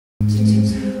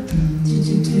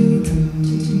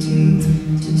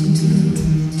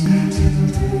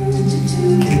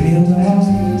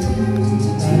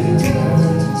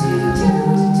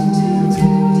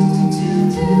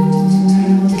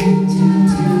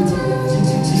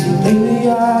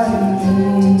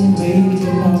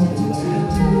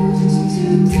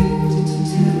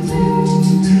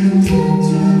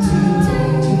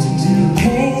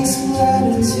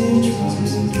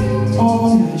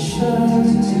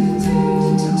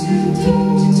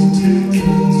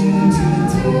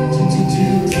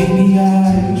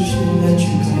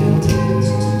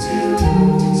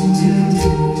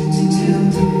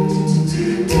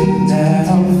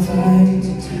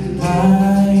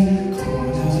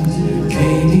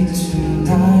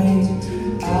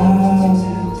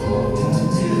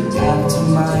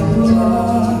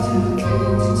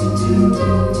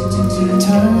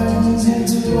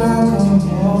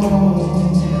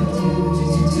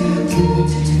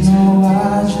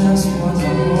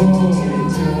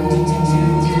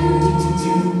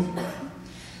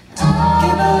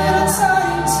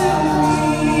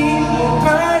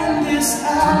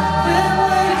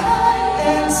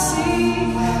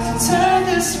seek to turn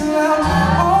this around.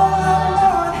 All I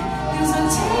want is a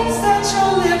taste that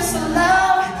your lips allow.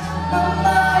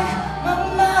 My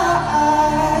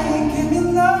mind, give me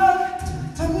love.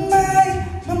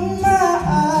 My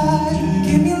mind,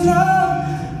 give me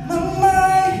love. My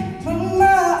mind,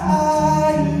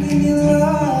 give me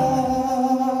love.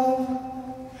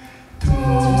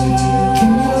 Give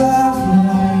me love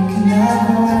like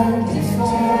never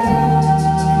before.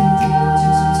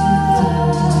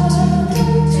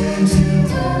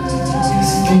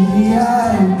 Cause lately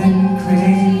I've been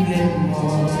craving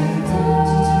more.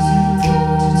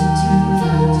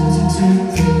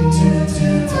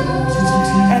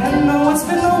 And I know it's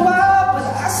been a while, but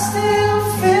I still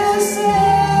feel the same.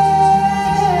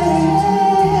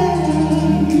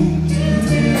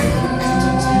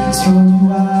 Told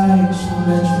you I should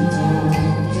let you go,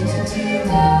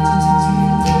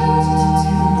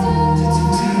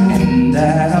 and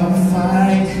that I'll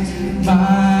find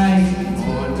my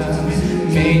order.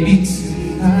 Maybe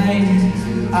tonight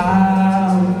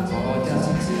I'll call you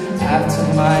after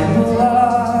my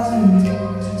blood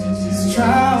is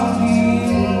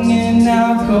drowning in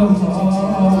alcohol.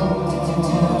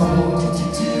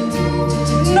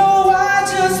 No, I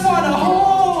just wanna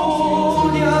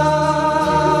hold ya.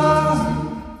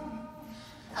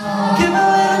 Give a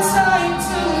little time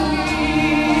to me,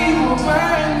 we'll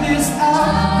burn this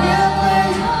out. We'll play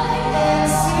and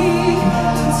see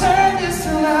to turn this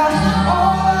around.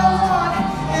 All I want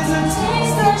is a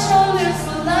taste that your lips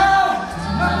allow.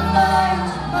 My mind,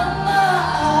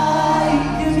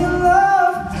 give me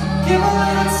love. Give a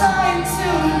little time to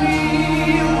me,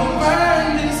 we'll burn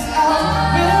this out.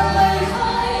 We'll play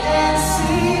and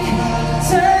see,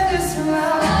 turn this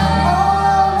around. All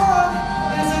I want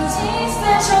is a taste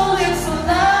that your lips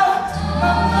allow.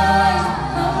 My mind,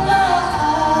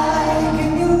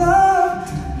 give me love.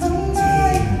 My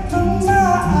mind,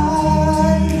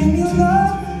 give me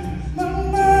love. My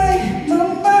mind,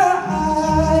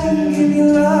 give me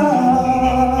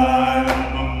love.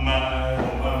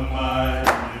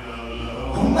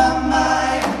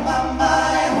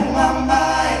 Oh my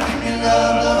mind, give me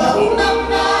love, love. Oh my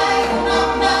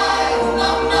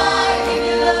mind, give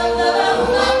me love, love. Oh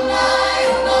my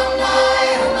mind,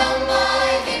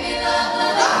 give me love,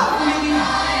 love. Love me, give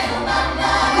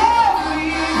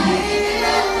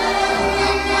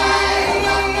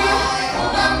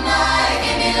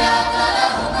me love,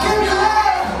 love. Give me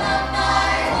love,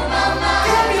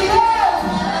 give me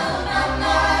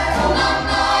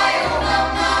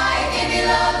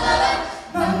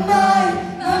love.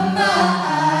 My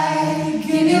mind,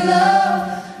 give me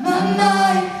love. My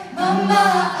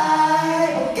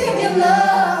mind, give me love.